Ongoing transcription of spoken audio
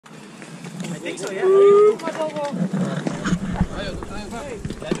think so, yeah.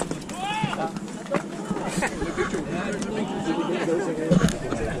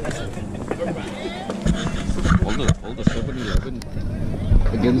 All the 7-Eleven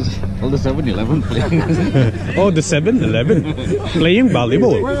against all the 7-Eleven playing. Oh, the 7-Eleven playing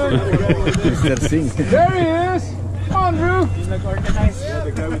volleyball. Mr. Singh. There he is! Come on, Drew! He's like organized. Yeah,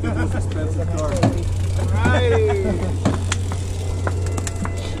 the guy with the most expensive car. Right!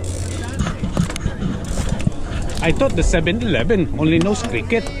 I thought the 7-Eleven only knows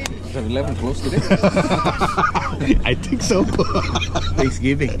cricket. 7-Eleven close today. I think so.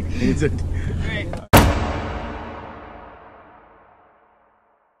 Thanksgiving. Is it?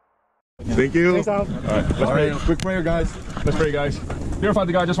 Thank you. Thanks, Al. All right, let's pray. Quick prayer, guys. Let's pray, guys. Dear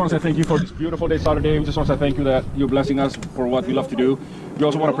Father God, I just want to say thank you for this beautiful day, Saturday. We just want to say thank you that you're blessing us for what we love to do. We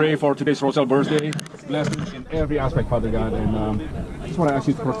also want to pray for today's Rozel birthday. Bless him in every aspect, Father God. And I just want to ask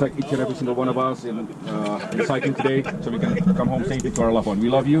you to protect each and every single one of us in the cycling today so we can come home safely to our loved one. We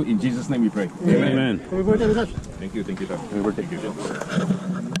love you. In Jesus' name we pray. Amen. Thank you. Thank you, Dad. Thank you.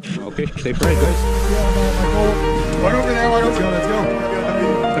 Okay, stay prayed, guys. Right over there. Let's go. Let's go.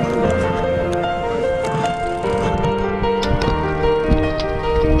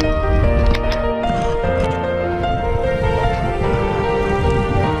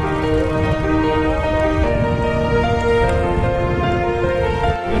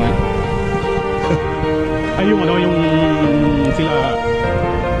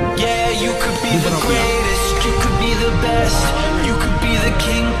 Yeah, you could be the greatest, you could be the best, you could be the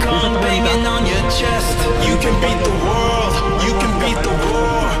King Kong banging on your chest. You can beat the world, you can beat the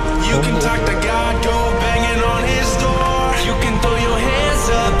war, you can talk to God, go banging on his door. You can throw your hands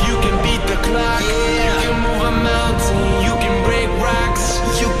up, you can beat the clock, you can move a mountain, you can break rocks,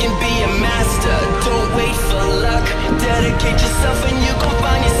 you can be a master, don't wait for luck, dedicate yourself and you gon'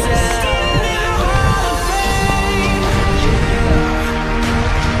 find yourself.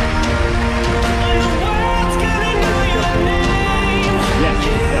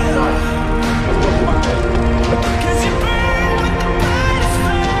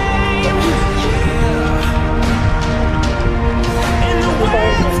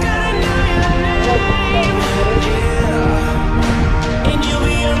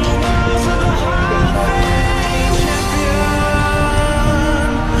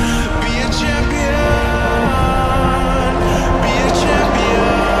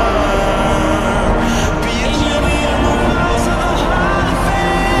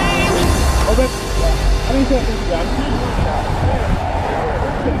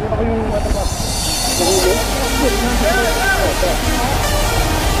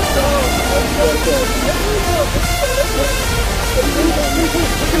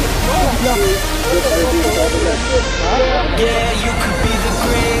 Yeah, you could be the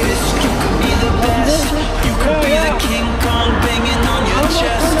greatest, you could be the best, you could be the King Kong banging on your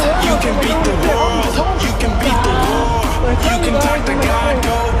chest. You can beat the world, you can beat the war, you can talk to God,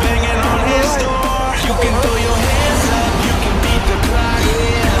 go banging on his door. You can throw your hands up, you can beat the clock,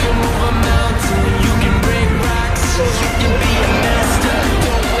 you can move a mountain, you can break rocks, you can be a master,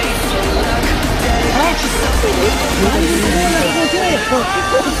 don't wait for luck, dedicate yourself and you can find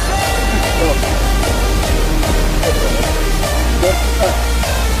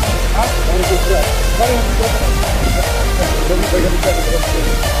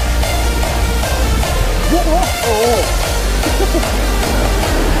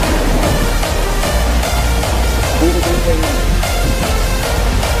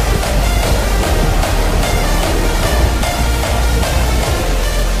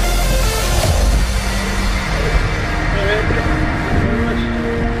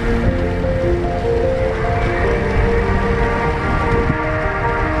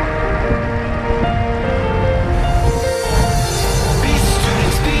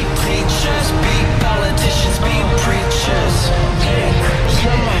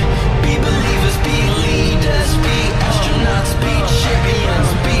be believers, be leaders, be astronauts,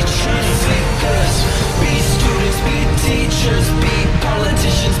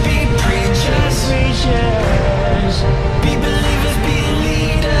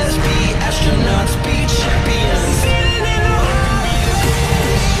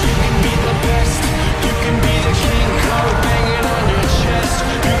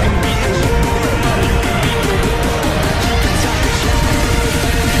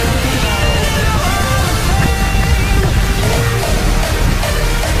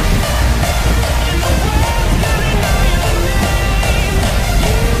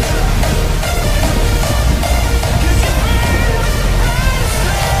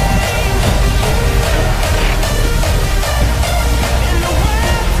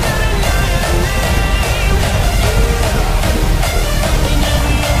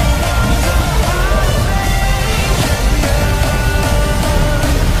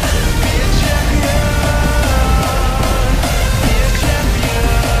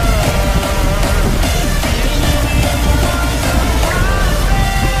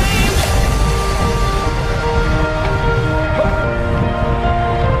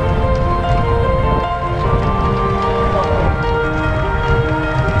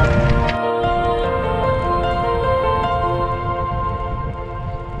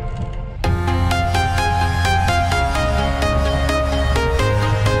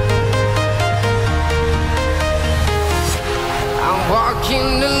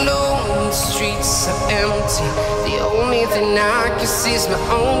 so empty. The only thing I can see is my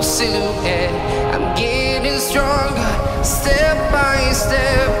own silhouette. I'm getting stronger, step by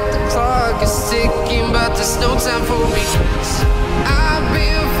step. The clock is ticking, but there's no time for regrets. I've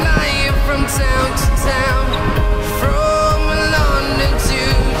been flying from town to town, from London to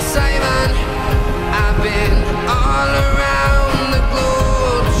Taiwan. I've been all around the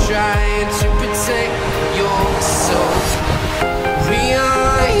globe, trying to protect your soul. We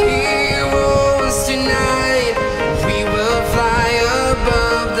are heroes tonight. We will fly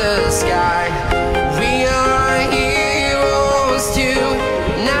above the sky. We are heroes tonight.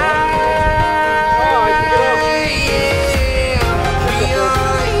 Yeah. We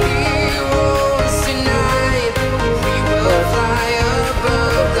are heroes tonight. We will fly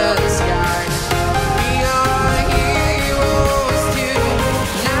above the sky. We are heroes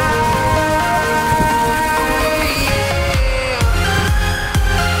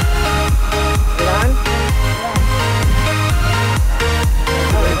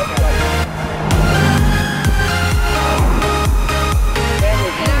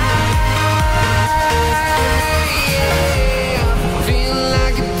feel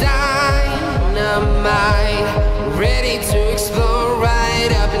like a dynamite, ready to explode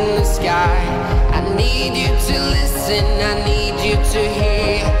right up in the sky. I need you to listen, I need you to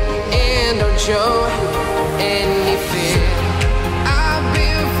hear, and don't show any fear. I've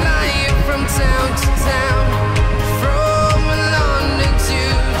been flying from town to town, from London to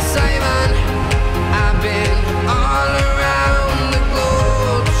Taiwan. I've been all around the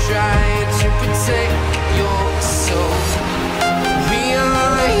globe, trying to protect your soul. We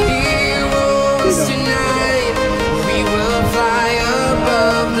are heroes tonight. We will fly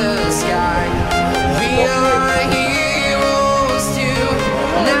above the sky. We are heroes tonight.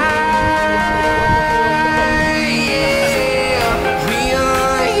 Yeah. We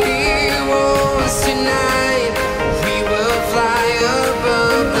are heroes tonight. We will fly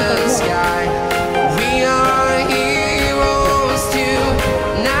above the sky. We are heroes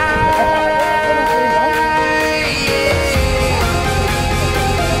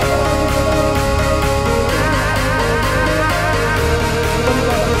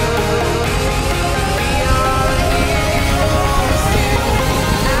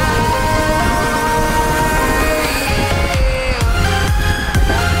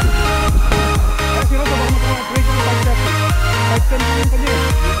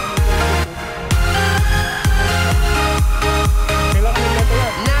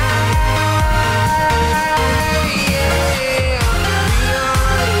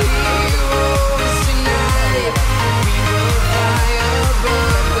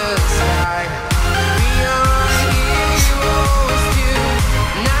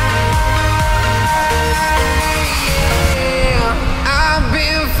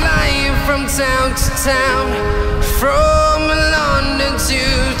town to town, from London to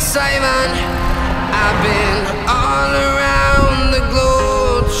Taiwan. I've been all around the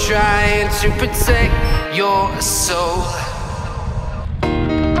globe, trying to protect your soul.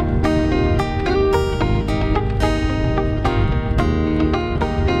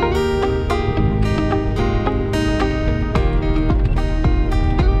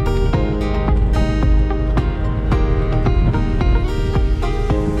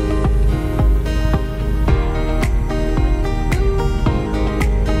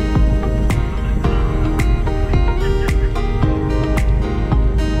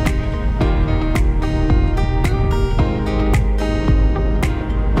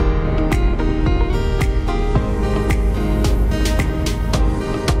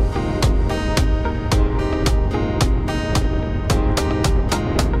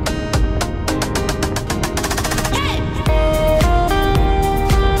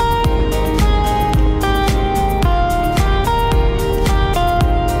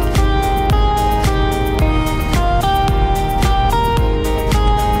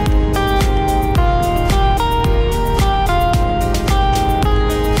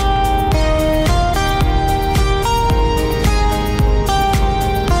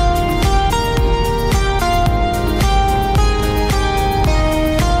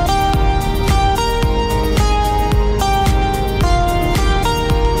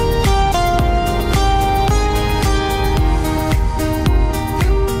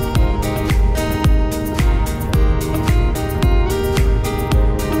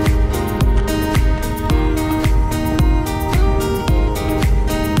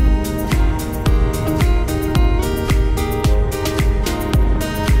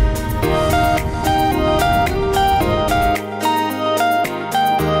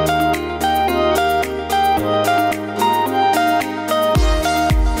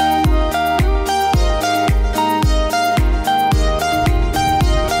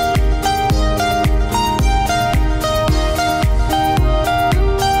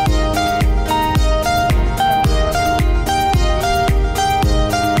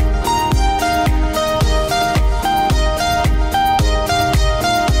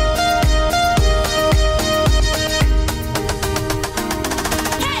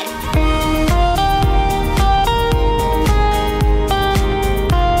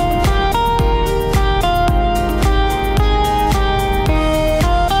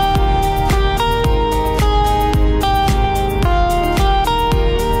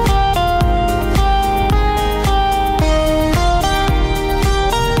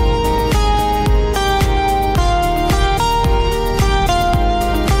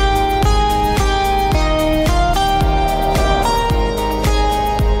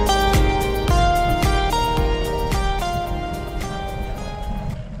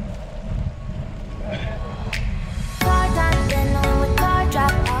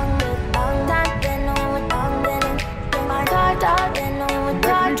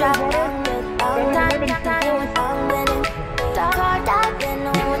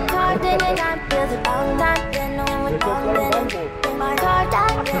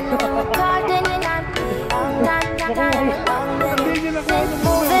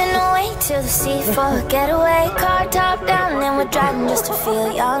 sea for a getaway. Car top down and we're driving just to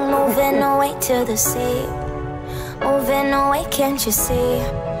feel young. Moving away to the sea, moving away, can't you see?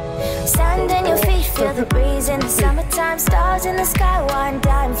 Sand in your feet, feel the breeze in the summertime. Stars in the sky, one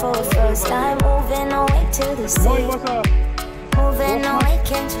dime for the first time. Moving away to the sea, moving away,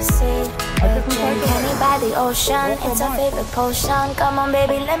 can't you see? Drink honey by the ocean, it's our favorite potion. Come on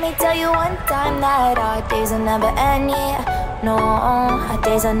baby, let me tell you one time that our days will never end, yeah. No, our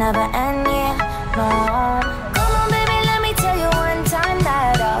days will never end, yeah. No. Come on baby, let me tell you one time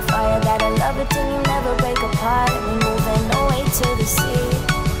that our fire gotta love it till you never break apart. And we're moving away to the sea,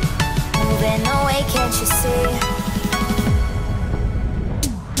 moving away, can't you see?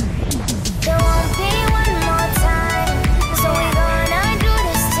 There won't be one more time, so we're gonna do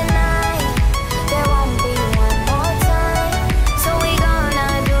this tonight. There won't be one more time, so we're gonna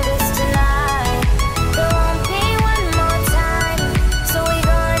do this tonight. There won't be one more time, so we're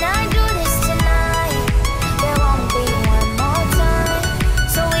gonna do this tonight. There won't be one more time,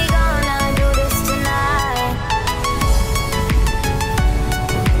 so we're gonna do this tonight.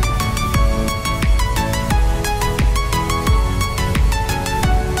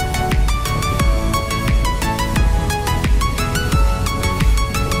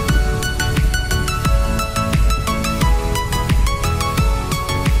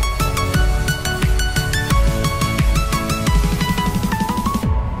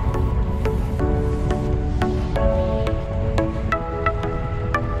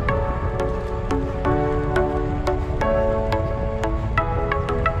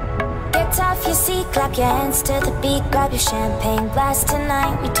 Get off your seat, clap your hands to the beat. Grab your champagne glass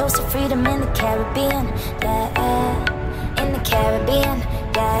tonight. We toast to freedom in the Caribbean, yeah. In the Caribbean,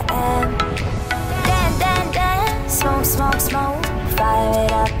 yeah. Dan, dan, dan, smoke, smoke, smoke. Fire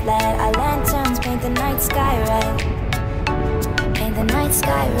it up, let our lanterns paint the night sky red. Paint the night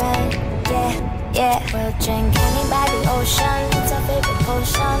sky red, yeah, yeah. We'll drink honey by the ocean, it's our favorite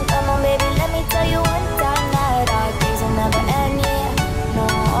potion. Come on baby, let me tell you one time that our days will never end, yeah. No,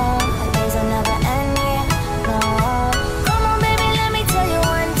 our days will never end, yeah. No. Come on baby, let me tell you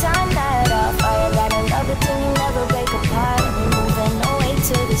one time that our fire gotta love it till you never break apart. And we're moving away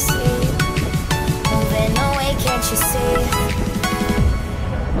to the sea, moving away, can't you see?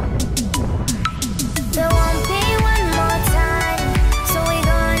 There won't be one more time, so we're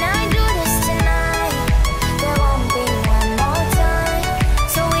gonna do this tonight. There won't be one more time,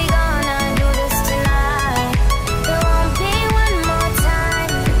 so we're gonna do this tonight. There won't be one more time,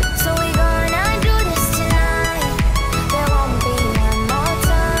 so we're gonna do this tonight. There won't be one more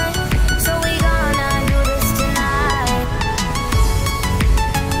time, so we're gonna do this tonight.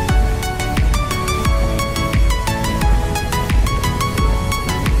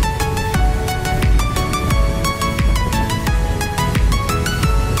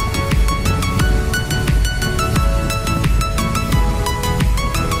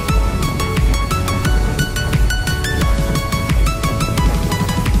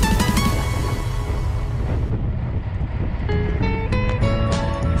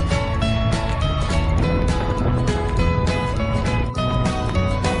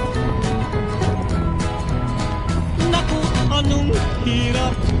 Naku, anong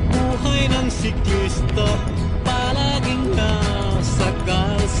hirap buhay ng siklista, palaging nasa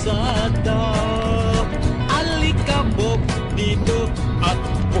kalsada. Alikabok dito at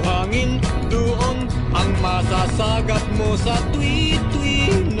buhangin doon, ang masasagat mo sa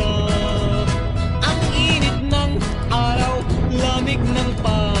tuwi-tuwi na. Ang init ng araw, lamig ng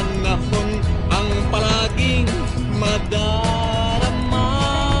panahon, ang palaging madarama.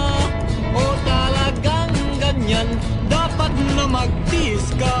 O talagang ganyan, dapat na magtiis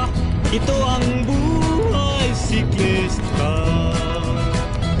ka. Ito ang buhay siklista.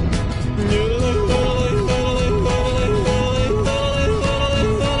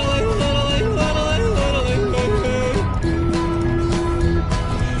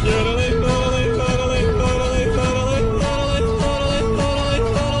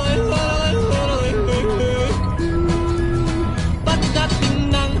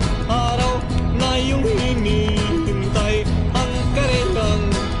 Pagdating ng araw na iyong hinihintay, ang karetang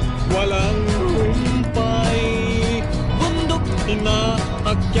walang humpay. Bundok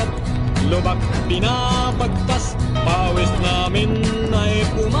inaakyat, lubak pinapagtas, pawis namin ay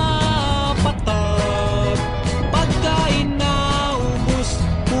pumapatak. Pagkain na ubus,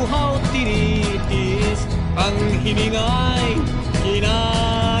 buhaw tinitiis, ang hiningay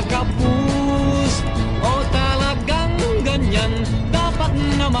kinakapus. O talagang ganyan, dapat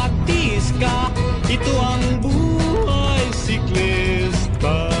na magtiis ka. Ito ang buhay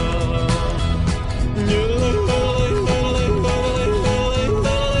siklista.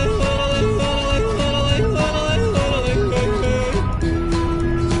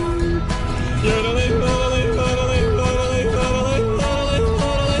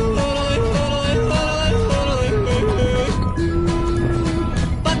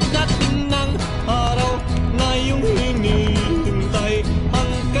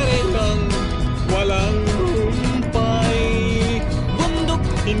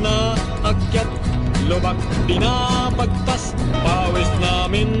 lubak pinapagtas, pawis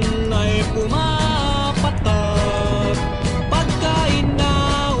namin ay pumapatak. Pagkain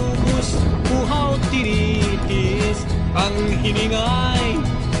na ubus, uhaw tinitis, ang hiningay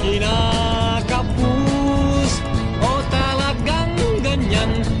kinakapus. O talagang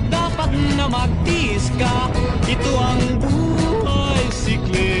ganyan, dapat na magtiis ka, ito ang buhay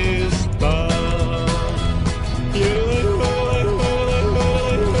siklista.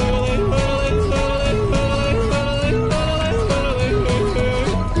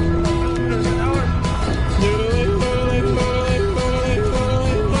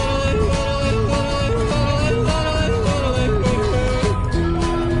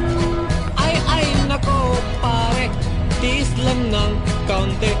 Ng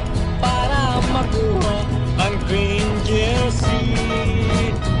kaunti para makuha ang green jersey.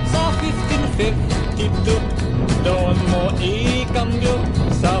 Sa 1552 doon mo ikambyo,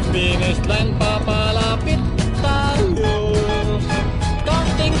 sa finish line papalapit tayo.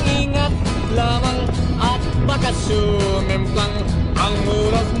 Kaunting ingat lamang at baka sumemplang ang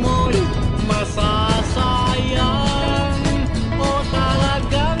oras mo